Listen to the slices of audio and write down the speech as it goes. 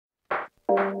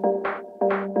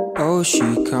Oh, she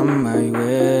come my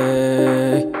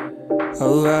way.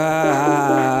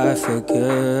 Oh, for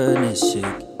goodness sake,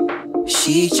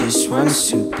 she just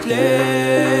wants to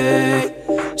play.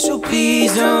 So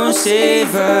please don't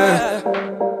save her.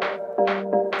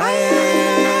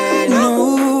 I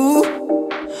know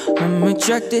I'm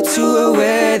attracted to her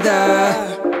weather.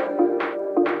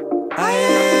 I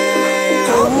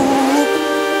hope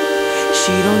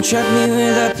she don't trap me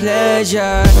with her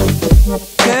pleasure.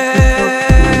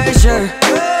 Pleasure.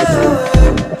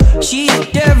 She a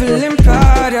devil in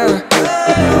powder.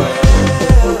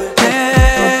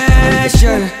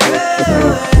 Pleasure.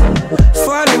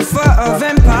 Falling for a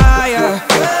vampire.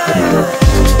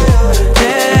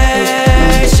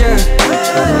 Pleasure.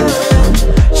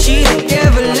 She a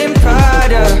devil in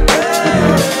powder.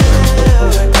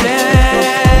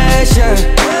 Pleasure.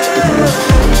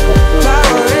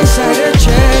 Power inside her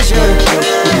treasure.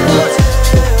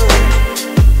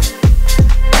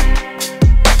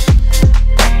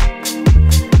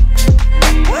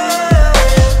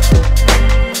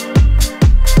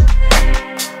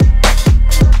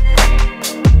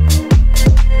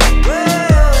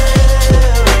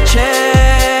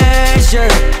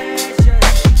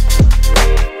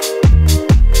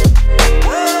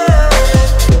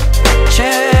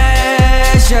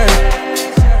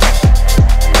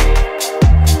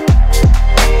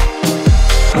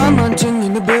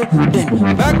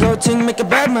 Back out thing, make a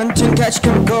bad man thing, catch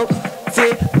chemical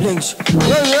feelings.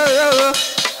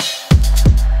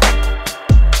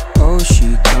 Oh,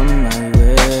 she come my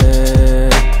way.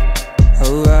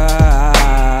 Oh,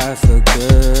 for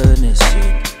goodness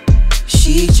sake,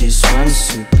 she just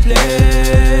wants to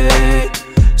play.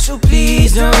 So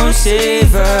please don't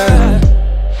save her.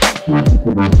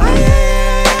 I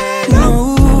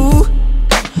know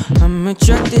I'm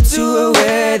attracted to her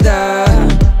weather.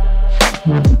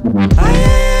 I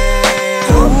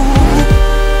hope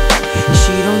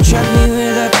she don't trap me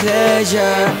with her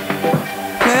pleasure.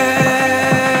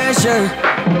 Pleasure.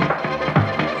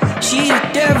 She the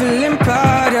devil in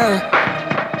powder.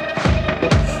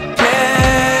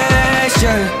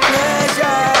 Pleasure.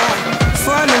 Pleasure.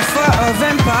 Falling for a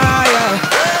vampire.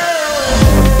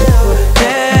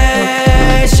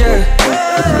 Pleasure.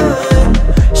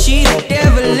 She the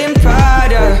devil in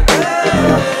powder.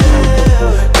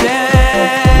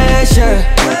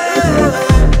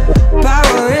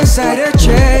 Power inside her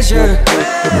treasure.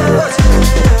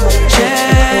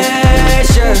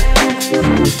 Treasure.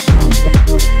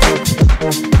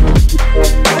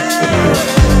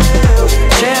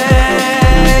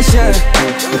 Treasure.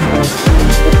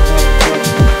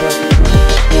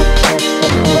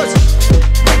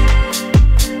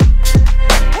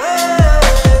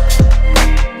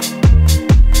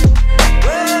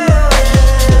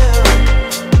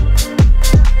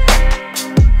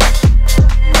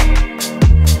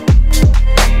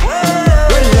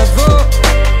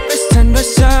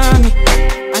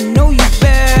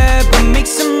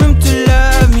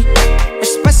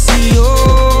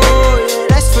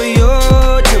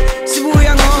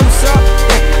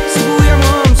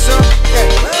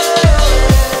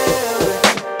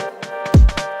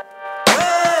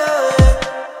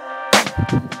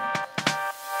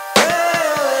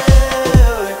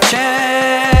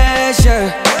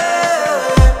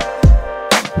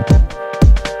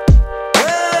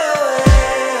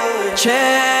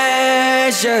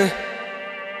 Treasure.